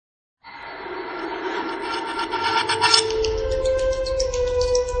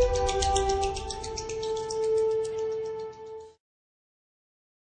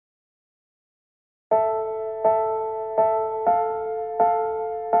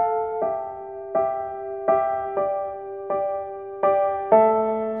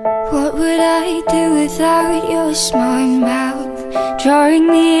What would I do without your smart mouth, drawing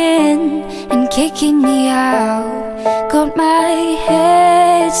me in and kicking me out? Got my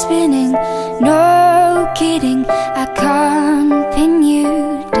head spinning, no kidding, I can't pin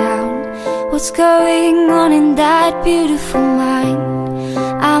you down. What's going on in that beautiful mind?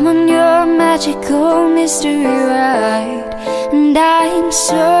 I'm on your magical mystery ride, and I'm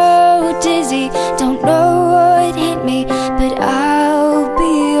so dizzy, don't know what hit me, but I'll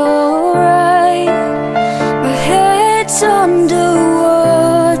be alright. My head's underwater,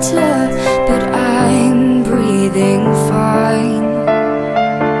 but I'm breathing fine.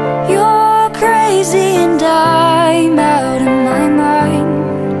 You're crazy and I'm out of my mind,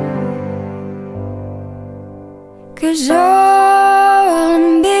 'cause all of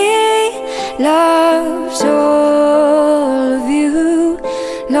me loves all of you,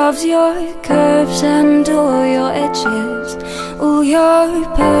 loves your curves and all your edges, all your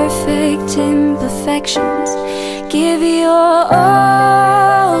perfect imperfections. Give your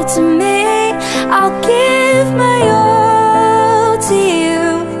all to me, I'll give my all to you.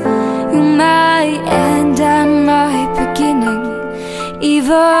 You're my end and my beginning,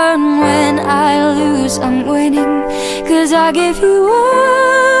 even when I lose I'm winning, 'cause I give you all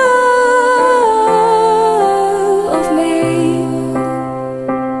of me,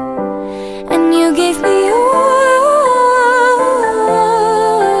 and you give me all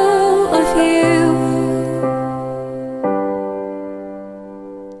of you.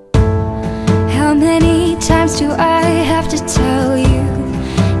 How many times do I have to tell you,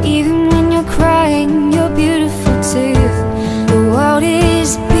 even when you're crying, you're beautiful too? The world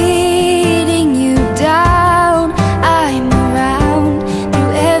is beating you down, I'm around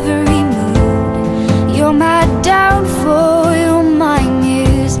through every mood. You're my downfall, you're my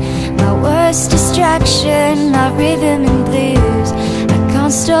muse, my worst distraction, my rhythm and blues. I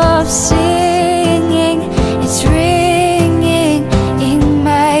can't stop singing, it's ringing in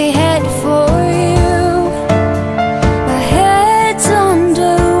my head for you. My head's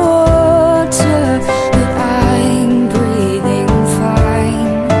underwater, but I'm breathing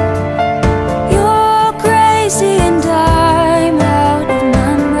fine. You're crazy and I'm out of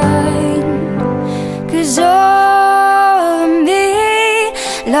my mind, 'cause all of me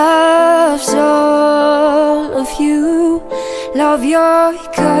loves all of you, love your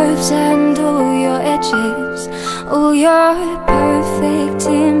curves and all your edges, all your perfect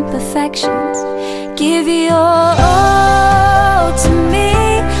imperfections. Give your all to me,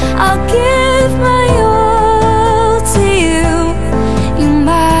 I'll give my all to you. You're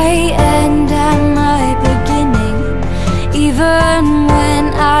my end and my beginning, even when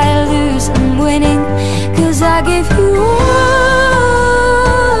I lose I'm winning, 'cause I give you all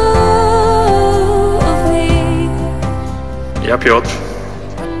of me. Ja Piotr,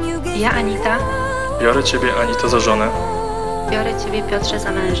 Ja Anita, biorę Ciebie Anito za żonę biorę Ciebie Piotrze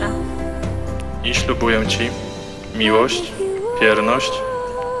za męża i ślubuję Ci miłość, wierność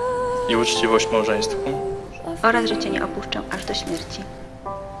i uczciwość małżeństwu oraz, że Cię nie opuszczę aż do śmierci.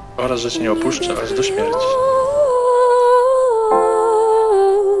 oraz, że Cię nie opuszczę aż do śmierci.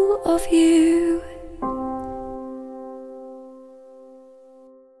 All of you.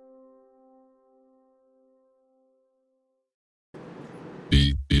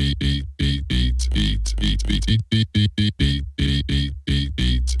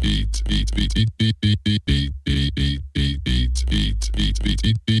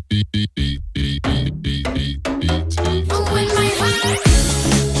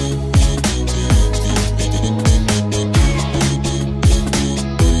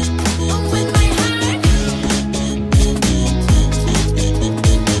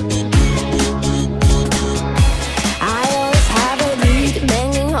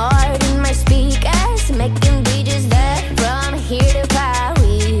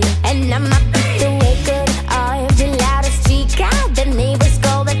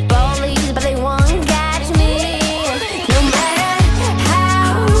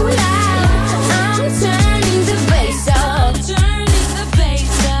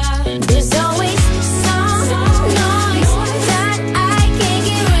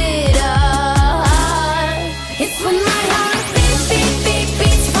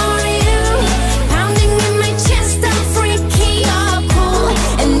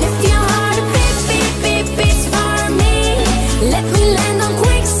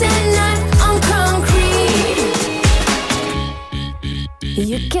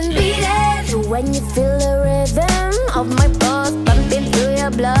 You can beat it when you feel the rhythm of my pulse pumping through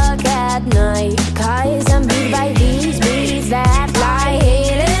your blood at night. 'Cause I'm beat by these beats that fly